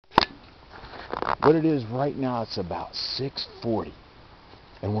What it is right now, it's about 6:40.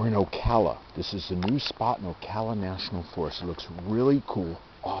 And we're in Ocala. This is a new spot in Ocala National Forest. It looks really cool.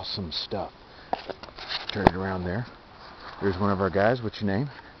 Awesome stuff. Turn it around there. There's one of our guys. What's your name?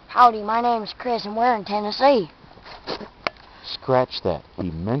 Howdy, my name's Chris and we're in Tennessee. Scratch that.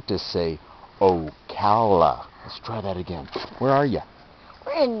 He meant to say Ocala. Let's try that again. Where are you?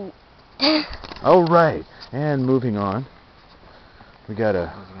 We're in... All right. And moving on. We got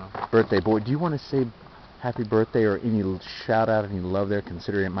a birthday boy. Do you want to say happy birthday or any shout out, any love there,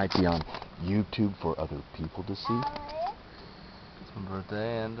 considering it might be on YouTube for other people to see? It's my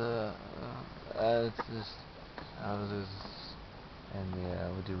birthday, and it's just,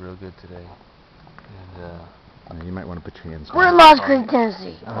 we did real good today. And you might want to put your hands we're in down. Lost Creek,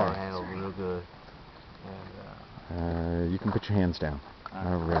 Tennessee. Power handled real good. And You can put your hands down.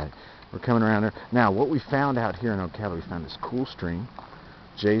 All right. We're coming around there. Now, what we found out here in Ocala, we found this cool stream.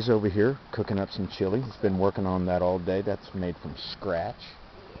 Jay's over here cooking up some chili. He's been working on that all day. That's made from scratch.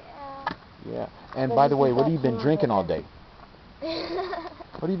 Yeah. And by the way, what have you been drinking all day?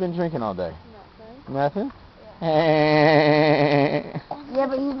 What have you been drinking all day? Nothing. Nothing? Yeah,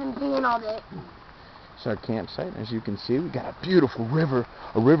 but he's been peeing all day. It's our campsite. As you can see, we got a beautiful river.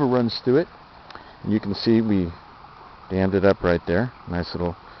 A river runs through it. And you can see we dammed it up right there. Nice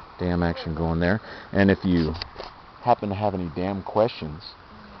little dam action going there. And if you happen to have any dam questions,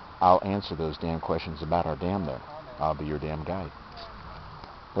 I'll answer those dam questions about our dam there. I'll be your dam guide.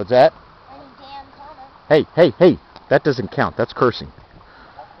 What's that? Hey, that doesn't count. That's cursing.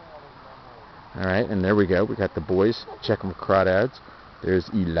 All right, and there we go. We got the boys checking for crawdads. There's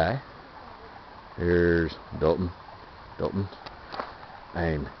Eli. There's Dalton.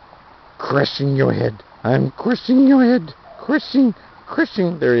 I'm crushing your head. I'm crushing your head. Crushing.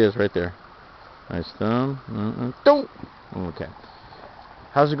 There he is right there. Nice thumb. Don't. Okay.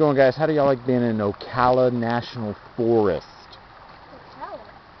 How's it going, guys? How do y'all like being in Ocala National Forest?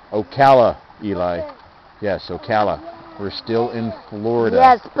 Ocala, Eli. Yes, Ocala. We're still in Florida.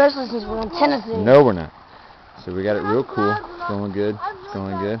 Yeah, especially since we're in Tennessee. No, we're not. So we got it real cool. It's going good. It's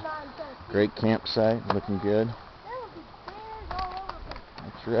going good. Great campsite. Looking good.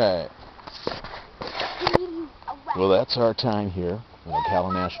 That's right. Well, that's our time here in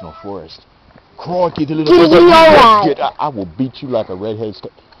Ocala National Forest. Crikey, the little... I will beat you like a redhead.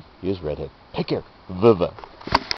 He is redhead. Take care. Viva.